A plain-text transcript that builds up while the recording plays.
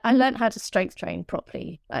I learned how to strength train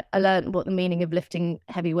properly. I learned what the meaning of lifting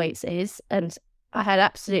heavy weights is. And I had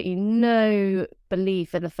absolutely no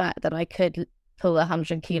belief in the fact that I could pull a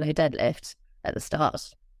 100-kilo deadlift at the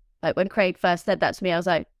start. Like when Craig first said that to me, I was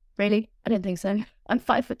like, really? I don't think so. I'm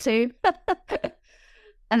 5'2".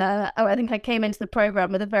 And I think I came into the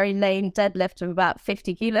program with a very lame deadlift of about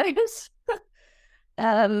 50 kilos.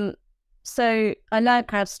 So I learned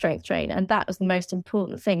how to strength train, and that was the most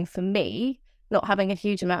important thing for me, not having a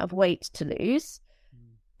huge amount of weight to lose.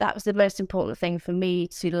 That was the most important thing for me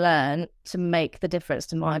to learn to make the difference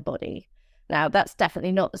to my body. Now, that's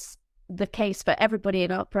definitely not the case for everybody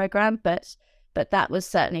in our program, but that was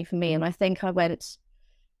certainly for me. And I think I went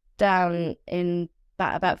down in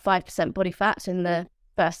about 5% body fat in the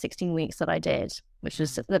first 16 weeks that I did, which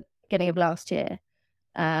was at the beginning of last year.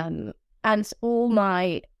 And all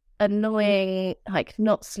my annoying, like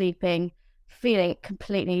not sleeping, feeling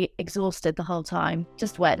completely exhausted the whole time,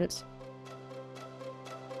 just went.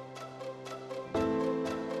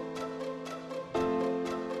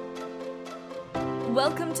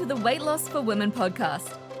 Welcome to the Weight Loss for Women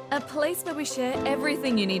podcast, a place where we share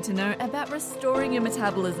everything you need to know about restoring your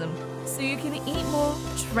metabolism so you can eat more,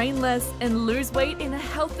 train less, and lose weight in a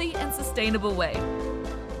healthy and sustainable way.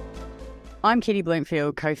 I'm Kitty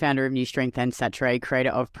Bloomfield, co-founder of New Strength and Saturate, creator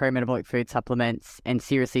of pro-metabolic food supplements and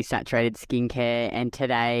seriously saturated skincare. And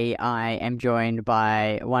today I am joined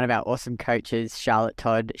by one of our awesome coaches, Charlotte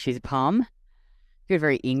Todd. She's a palm. You have a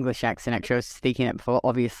very English accent, actually. I was speaking it before,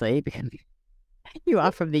 obviously, because you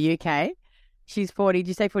are from the UK. She's 40. Did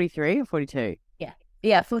you say 43 or 42?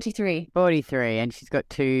 Yeah, 43. 43, and she's got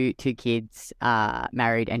two kids,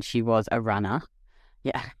 married, and she was a runner.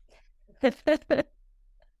 Yeah.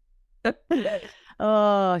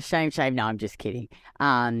 Oh, shame. No, I'm just kidding.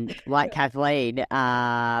 Like Kathleen.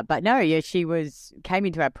 But no, yeah, she came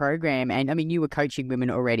into our program, and I mean, you were coaching women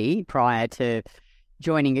already prior to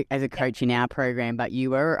joining as a coach in our program, but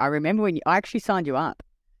I remember when I actually signed you up.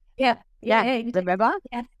 Yeah. Remember?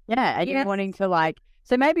 Yeah. Yeah, and you're wanting to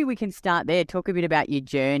so maybe we can start there, talk a bit about your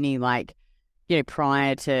journey,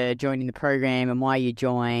 prior to joining the program and why you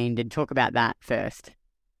joined, and talk about that first.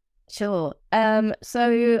 Sure.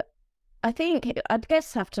 So I think I'd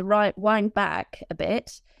have to wind back a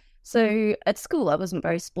bit. So at school, I wasn't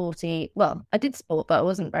very sporty. Well, I did sport, but I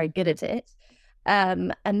wasn't very good at it.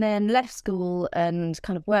 And then left school and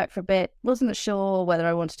kind of worked for a bit. Wasn't sure whether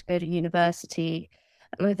I wanted to go to university.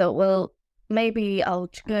 And I thought, well, maybe I'll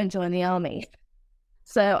go and join the army.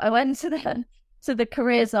 So I went to the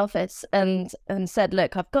careers office and said,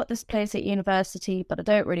 look, I've got this place at university, but I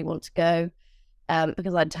don't really want to go.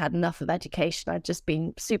 Because I'd had enough of education. I'd just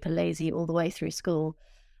been super lazy all the way through school.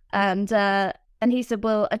 And he said,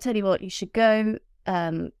 well, I tell you what, you should go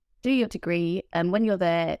do your degree. And when you're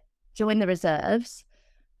there, join the reserves.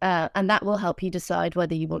 And that will help you decide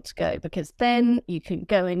whether you want to go. Because then you can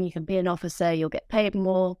go in, you can be an officer, you'll get paid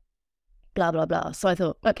more, blah, blah, blah. So I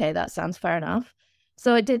thought, okay, that sounds fair enough.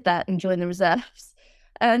 So I did that and joined the reserves.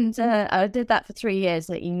 And I did that for 3 years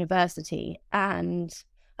at university. And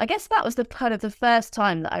I guess that was the first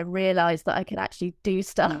time that I realized that I could actually do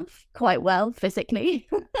stuff quite well physically.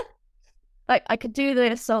 Like I could do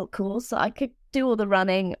the assault course, I could do all the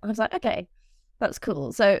running. I was like, okay, that's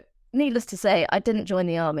cool. So needless to say, I didn't join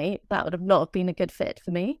the army. That would have not been a good fit for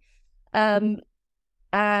me. And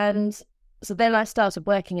so then I started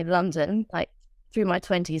working in London, like through my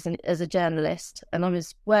 20s and as a journalist, and I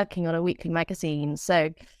was working on a weekly magazine. So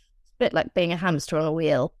it's a bit like being a hamster on a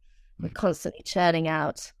wheel. We're constantly churning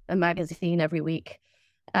out a magazine every week.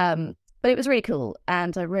 But it was really cool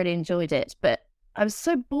and I really enjoyed it. But I was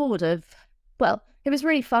so bored it was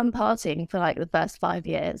really fun partying for like the first 5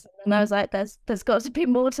 years. And I was like, there's got to be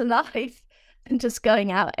more to life than just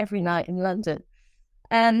going out every night in London.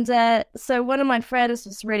 And so one of my friends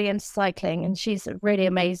was really into cycling, and she's a really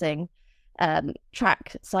amazing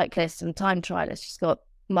track cyclist and time trialist. She's got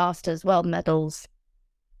masters, world medals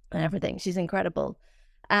and everything. She's incredible.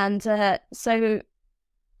 And so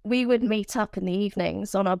we would meet up in the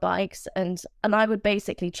evenings on our bikes, and I would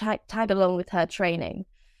basically tag along with her training,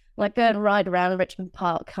 like go and ride around Richmond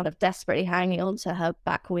Park, kind of desperately hanging onto her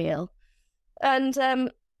back wheel. And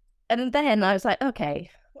then I was like, okay,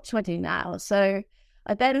 what do I do now? So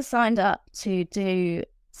I then signed up to do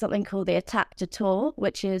something called the Étape du Tour,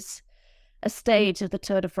 which is a stage of the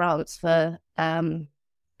Tour de France for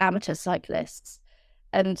amateur cyclists.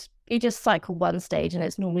 And you just cycle one stage, and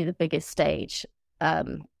it's normally the biggest stage.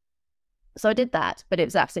 So I did that, but it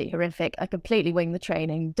was absolutely horrific. I completely winged the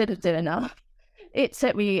training, didn't do enough. It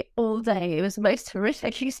took me all day. It was the most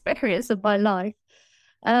horrific experience of my life.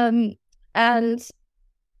 And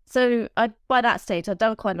So by that stage, I'd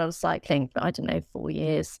done quite a lot of cycling for, I don't know, 4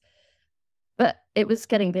 years. But it was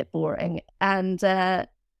getting a bit boring. And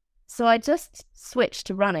so I just switched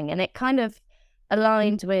to running, and it kind of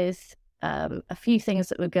aligned with a few things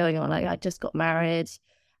that were going on. I just got married,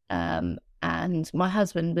 and my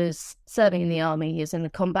husband was serving in the army. He was in the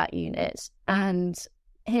combat unit, and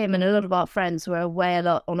him and a lot of our friends were away a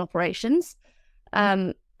lot on operations.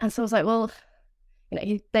 And so I was like, well,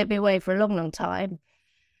 they'd be away for a long, long time.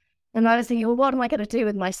 And I was thinking, well, what am I going to do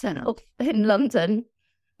with myself in London?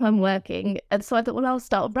 I'm working. And so I thought, well, I'll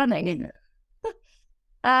start running.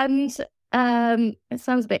 And it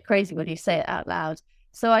sounds a bit crazy when you say it out loud.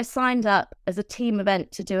 So I signed up as a team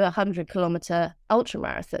event to do a 100-kilometer ultra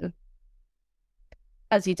marathon,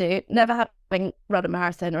 as you do, never having run a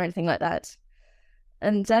marathon or anything like that.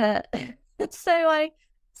 And so I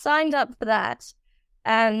signed up for that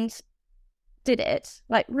and did it,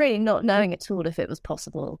 like really not knowing at all if it was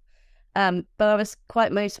possible. But I was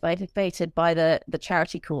quite motivated by the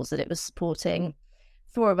charity cause that it was supporting.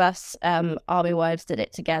 4 of us, Army wives, did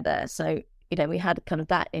it together. So, we had kind of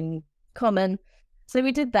that in common. So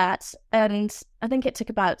we did that, and I think it took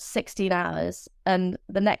about 16 hours. And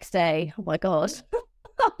the next day, oh my God,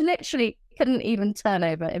 I literally couldn't even turn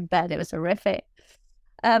over in bed. It was horrific.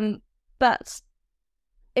 But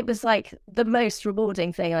it was like the most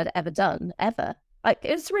rewarding thing I'd ever done, ever. Like,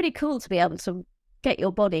 it was really cool to be able to get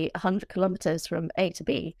your body 100 kilometers from A to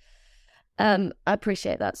B. I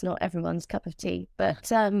appreciate that's not everyone's cup of tea, but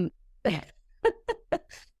so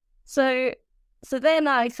then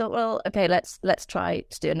I thought, well, okay, let's try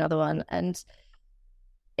to do another one. And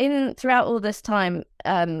throughout all this time,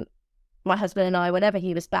 my husband and I, whenever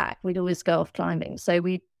he was back, we'd always go off climbing. So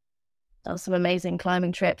we done some amazing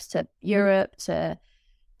climbing trips to Europe, to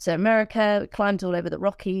America. We climbed all over the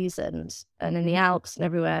Rockies and in the Alps and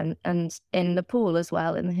everywhere, and in Nepal as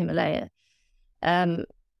well, in the Himalaya. And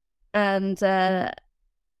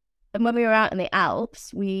when we were out in the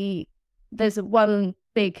Alps, there's one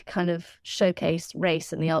big kind of showcase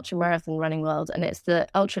race in the ultra marathon running world, and it's the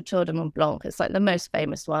Ultra Tour de Mont Blanc. It's like the most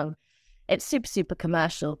famous one. It's super, super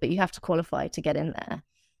commercial, but you have to qualify to get in there.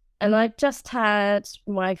 And I just had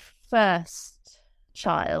my first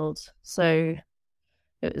child, so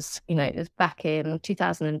it was back in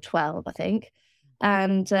 2012, I think.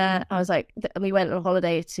 And I was like, we went on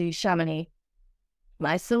holiday to Chamonix. And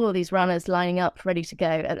I saw all these runners lining up, ready to go,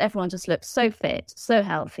 and everyone just looked so fit, so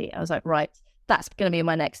healthy. I was like, right, that's going to be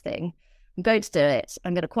my next thing. I'm going to do it.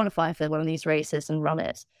 I'm going to qualify for one of these races and run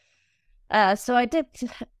it. So I did,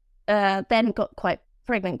 then got quite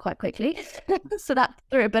pregnant quite quickly. So that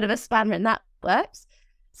threw a bit of a spanner in that works.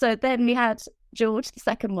 So then we had George, the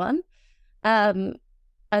second one. And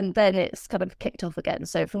then it's kind of kicked off again.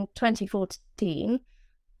 So from 2014,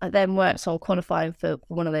 I then worked on qualifying for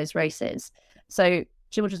one of those races. So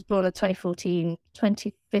George was born in 2014,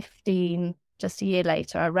 2015, just a year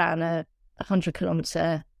later, I ran a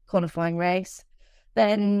 100-kilometer qualifying race.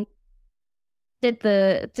 Then did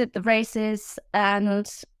the races, and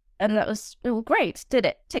that was all great. Did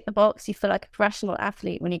it, tick the box. You feel like a professional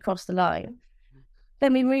athlete when you cross the line.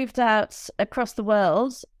 Then we moved out across the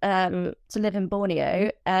world to live in Borneo,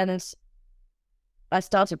 and I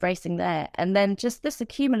started racing there. And then just this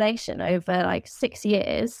accumulation over like 6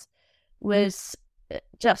 years was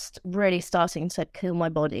just really starting to kill my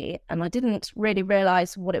body. And I didn't really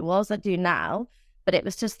realize what it was. I do now, but it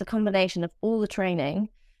was just the combination of all the training.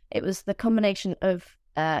 It was the combination of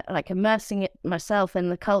like immersing myself in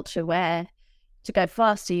the culture where to go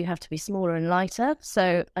faster, you have to be smaller and lighter.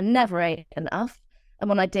 So I never ate enough. And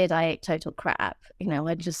when I did, I ate total crap.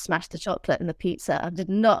 I just smashed the chocolate and the pizza. I did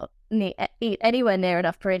not eat anywhere near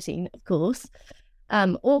enough protein, of course,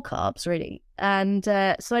 or carbs, really. And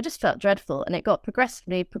so I just felt dreadful. And it got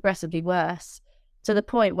progressively worse to the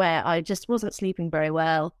point where I just wasn't sleeping very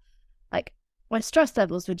well. Like, my stress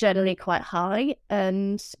levels were generally quite high.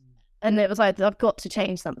 And it was like, I've got to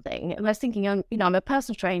change something. And I was thinking, I'm a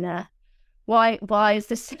personal trainer. Why is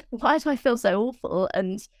this? Why do I feel so awful?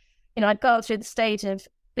 And I'd go through the stage of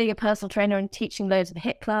being a personal trainer and teaching loads of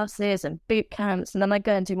HIIT classes and boot camps, and then I'd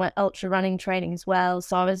go and do my ultra running training as well.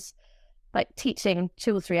 So I was like teaching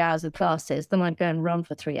 2 or 3 hours of classes, then I'd go and run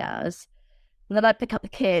for 3 hours, and then I'd pick up the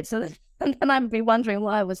kids, and then I'd be wondering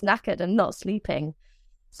why I was knackered and not sleeping.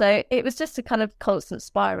 So it was just a kind of constant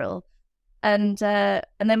spiral. And then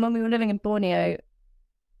when we were living in Borneo,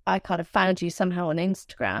 I kind of found you somehow on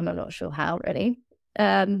Instagram. I'm not sure how, really.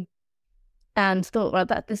 And thought, well,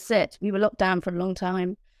 this is it. We were locked down for a long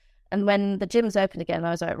time. And when the gyms opened again,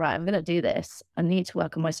 I was like, right, I'm going to do this. I need to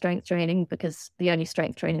work on my strength training, because the only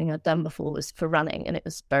strength training I'd done before was for running, and it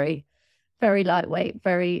was very very lightweight,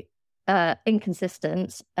 very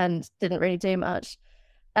inconsistent, and didn't really do much.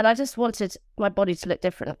 And I just wanted my body to look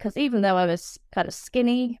different, because even though I was kind of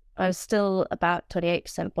skinny, I was still about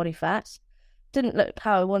 28% body fat. Didn't look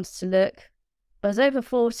how I wanted to look. I was over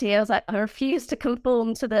 40. I was like, I refuse to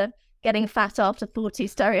conform to the getting fat after 40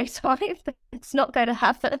 stereotype. It's not going to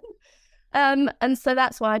happen. And so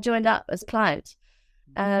that's why I joined up as a client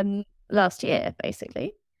last year,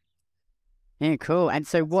 basically. Yeah, cool. And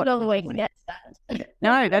so what? It's a long way to get to that.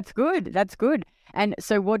 No, that's good. That's good. And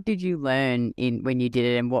so what did you learn when you did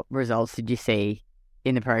it, and what results did you see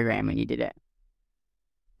in the program when you did it?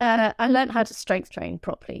 I learned how to strength train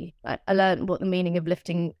properly. I learned what the meaning of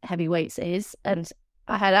lifting heavy weights is, and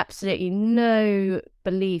I had absolutely no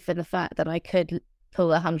belief in the fact that I could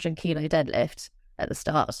pull a 100-kilo deadlift at the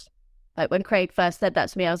start. Like when Craig first said that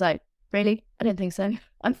to me, I was like, really? I don't think so.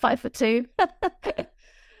 I'm 5'2".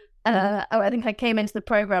 I think I came into the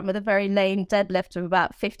program with a very lame deadlift of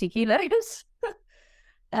about 50 kilos.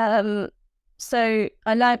 So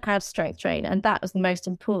I learned how to strength train, and that was the most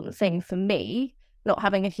important thing for me, not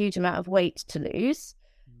having a huge amount of weight to lose.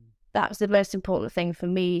 That was the most important thing for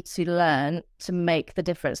me to learn to make the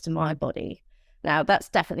difference to my body. Now, that's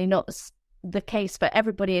definitely not the case for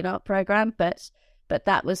everybody in our program, but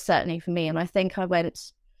that was certainly for me. And I think I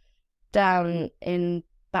went down in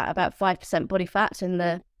about 5% body fat in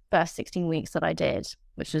the first 16 weeks that I did,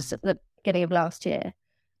 which was at the beginning of last year.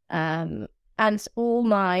 And all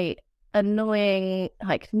my annoying,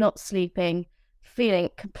 like not sleeping, feeling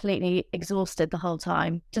completely exhausted the whole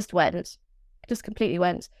time, just completely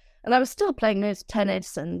went. And I was still playing loads of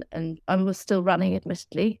tennis and I was still running,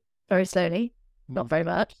 admittedly, very slowly, not very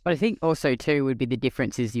much. But I think also too would be the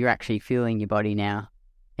difference is you're actually feeling your body now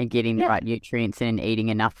and getting the right nutrients and eating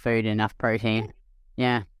enough food and enough protein.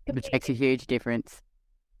 Yeah, which makes a huge difference.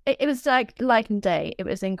 It was like light and day. It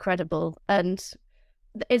was incredible. And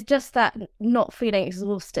it's just that not feeling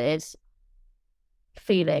exhausted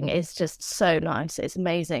feeling is just so nice. It's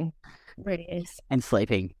amazing. It really is. And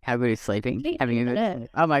sleeping. How good is sleeping? Having a good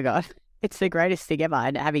oh my God. It's the greatest thing ever.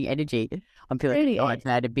 And having energy. I'm feeling really I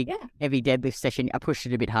had a big heavy deadlift session. I pushed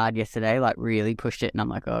it a bit hard yesterday, like really pushed it, and I'm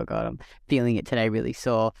like, oh God, I'm feeling it today really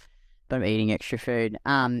sore. But I'm eating extra food.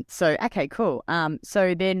 So okay, cool.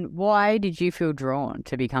 So then why did you feel drawn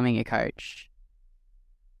to becoming a coach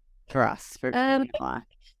for us?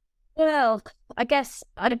 Well, I guess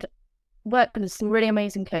I'd worked with some really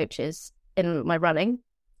amazing coaches in my running.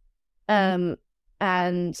 And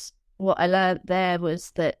what I learned there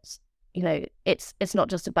was that, you know, it's not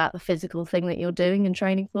just about the physical thing that you're doing and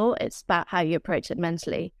training for, it's about how you approach it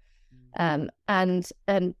mentally. And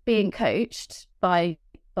being coached by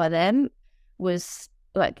them was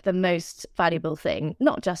like the most valuable thing,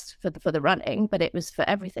 not just for the running, but it was for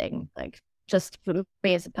everything. Like just for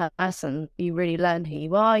me as a person, you really learn who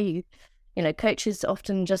you are. You know, coaches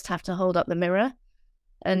often just have to hold up the mirror.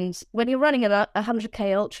 And when you're running a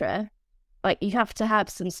 100K ultra, like you have to have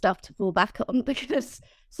some stuff to fall back on because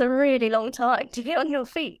it's a really long time to be on your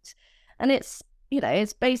feet. And it's, you know,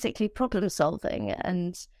 it's basically problem solving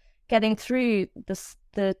and getting through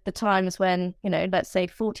the times when, you know, let's say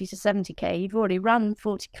 40 to 70K, you've already run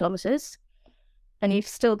 40 kilometers and you've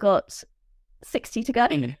still got 60 to go.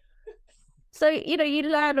 So, you know, you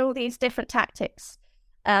learn all these different tactics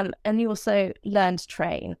and you also learn to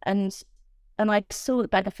train. And I saw the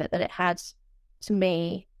benefit that it had to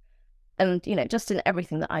me and, you know, just in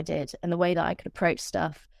everything that I did and the way that I could approach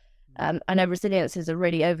stuff. I know resilience is a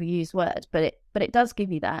really overused word, but it does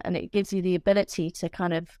give you that, and it gives you the ability to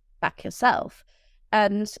kind of back yourself.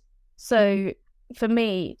 And so for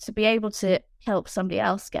me to be able to help somebody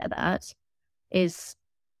else get that is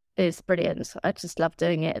brilliant. I just love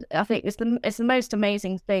doing it. I think it's the most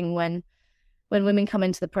amazing thing when women come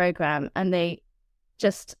into the program and they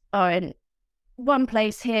just are in one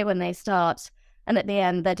place here when they start, and at the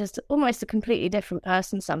end they're just almost a completely different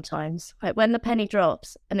person sometimes. Like when the penny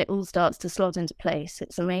drops and it all starts to slot into place,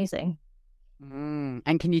 it's amazing.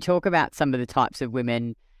 And can you talk about some of the types of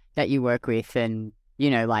women that you work with, and, you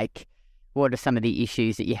know, like what are some of the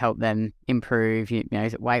issues that you help them improve? You know,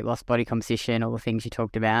 is it weight loss, body composition, all the things you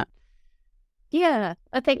talked about? Yeah,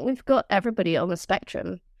 I think we've got everybody on the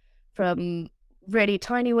spectrum, from really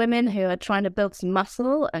tiny women who are trying to build some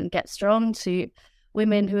muscle and get strong to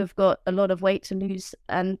women who have got a lot of weight to lose.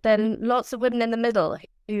 And then lots of women in the middle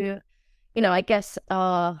who, you know, I guess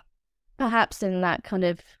are perhaps in that kind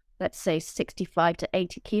of, let's say, 65 to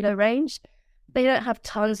 80 kilo range. They don't have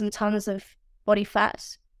tons and tons of body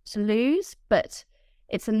fat to lose, but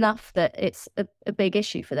it's enough that it's a big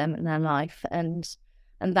issue for them in their life. And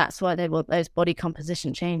that's why they want those body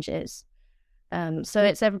composition changes. So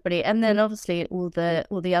it's everybody, and then obviously all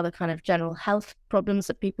the other kind of general health problems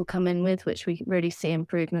that people come in with, which we really see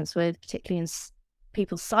improvements with, particularly in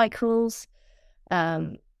people's cycles.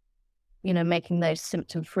 Making those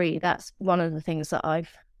symptom free. That's one of the things that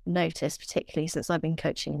I've noticed, particularly since I've been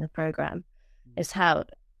coaching the program, is how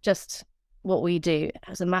just what we do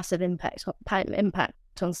has a massive impact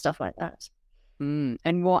on stuff like that. And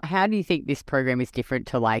how do you think this program is different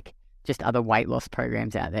to like just other weight loss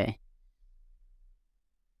programs out there?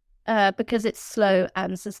 Because it's slow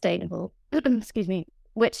and sustainable, excuse me,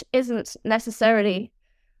 which isn't necessarily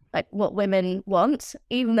like what women want,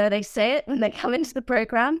 even though they say it when they come into the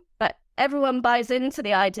program. But everyone buys into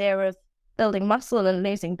the idea of building muscle and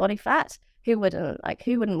losing body fat. Who wouldn't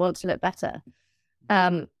want to look better?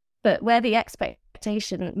 But where the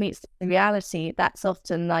expectation meets the reality, that's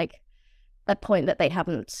often like a point that they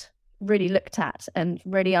haven't really looked at and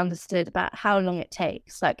really understood about how long it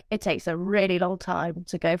takes. Like, it takes a really long time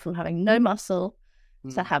to go from having no muscle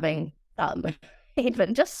to having some,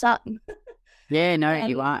 even just some. Yeah, no,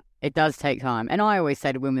 you are. It does take time. And I always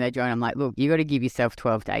say to women they join, I'm like, look, you got to give yourself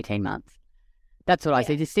 12 to 18 months. That's what I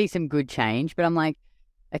say, to see some good change. But I'm like,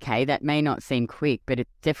 okay, that may not seem quick, but it's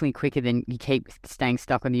definitely quicker than you keep staying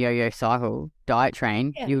stuck on the yo-yo cycle, diet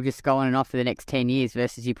train. Yeah. You'll just go on and off for the next 10 years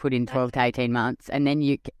versus you put in 12 to 18 months. And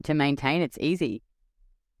then to maintain, it's easy.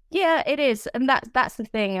 Yeah, it is. And that's the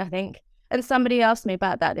thing, I think. And somebody asked me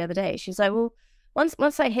about that the other day. She's like, well,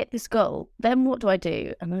 once I hit this goal, then what do I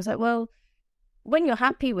do? And I was like, well, when you're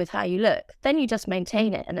happy with how you look, then you just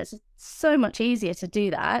maintain it. And it's so much easier to do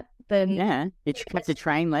that than... Yeah, you have to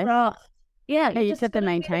train less. Yeah, you just have to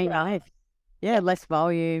maintain life. Yeah, less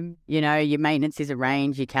volume. Your maintenance is a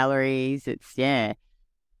range, your calories.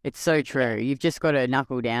 It's so true. You've just got to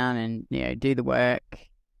knuckle down and, do the work.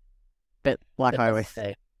 But like I always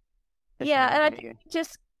say. Yeah, and I think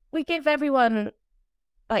we give everyone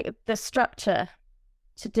like the structure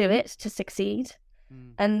to do it, to succeed.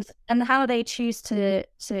 And how they choose to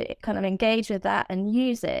kind of engage with that and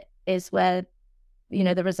use it is where,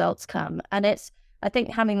 the results come. And it's, I think,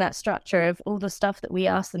 having that structure of all the stuff that we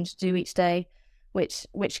ask them to do each day, which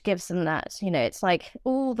gives them that, it's like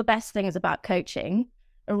all the best things about coaching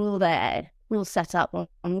are all there, all set up on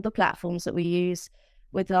all the platforms that we use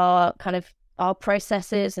with our kind of our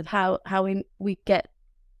processes of how we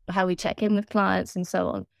check in with clients and so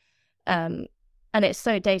on. And it's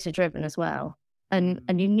so data driven as well. And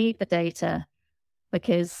you need the data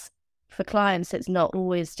because for clients, it's not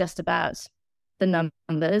always just about the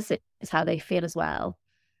numbers, it's how they feel as well.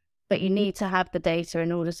 But you need to have the data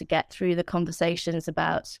in order to get through the conversations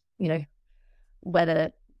about,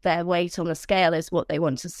 whether their weight on the scale is what they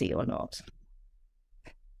want to see or not.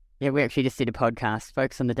 Yeah, we actually just did a podcast,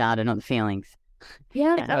 focus on the data, not the feelings.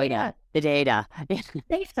 Yeah. The data.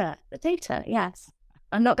 The data, yes.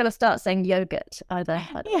 I'm not going to start saying yogurt either.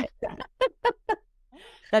 Yeah.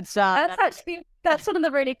 That's one of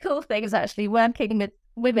the really cool things, actually, working with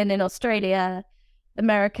women in Australia,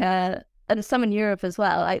 America, and some in Europe as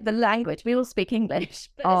well. Like the language, we all speak English.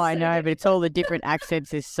 I know, but it's all the different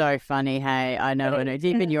accents is so funny. Hey, I know.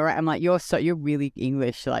 Even I'm like, you're really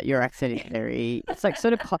English. Like your accent is it's like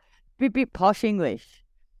sort of bit posh English.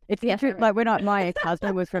 It's like when my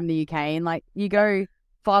cousin was from the UK, and like you go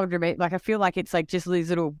 500 meters, like I feel like it's like just these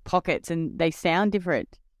little pockets, and they sound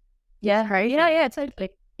different. Yeah, crazy. Yeah, totally.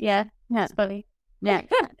 Yeah, it's funny. Yeah.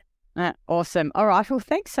 Awesome. All right. Well,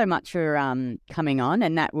 thanks so much for coming on,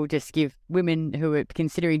 and that will just give women who are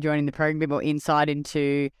considering joining the program a bit more insight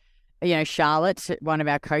into, Charlotte, one of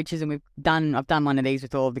our coaches, and I've done one of these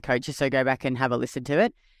with all of the coaches, so go back and have a listen to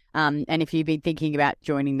it. And if you've been thinking about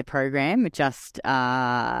joining the program,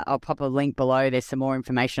 I'll pop a link below. There's some more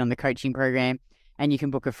information on the coaching program, and you can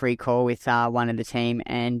book a free call with one of the team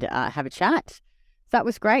and have a chat. That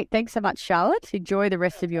was great. Thanks so much, Charlotte. Enjoy the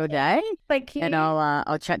rest of your day. Thank you. And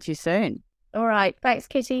I'll chat to you soon. All right. Thanks,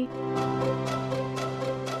 Kitty.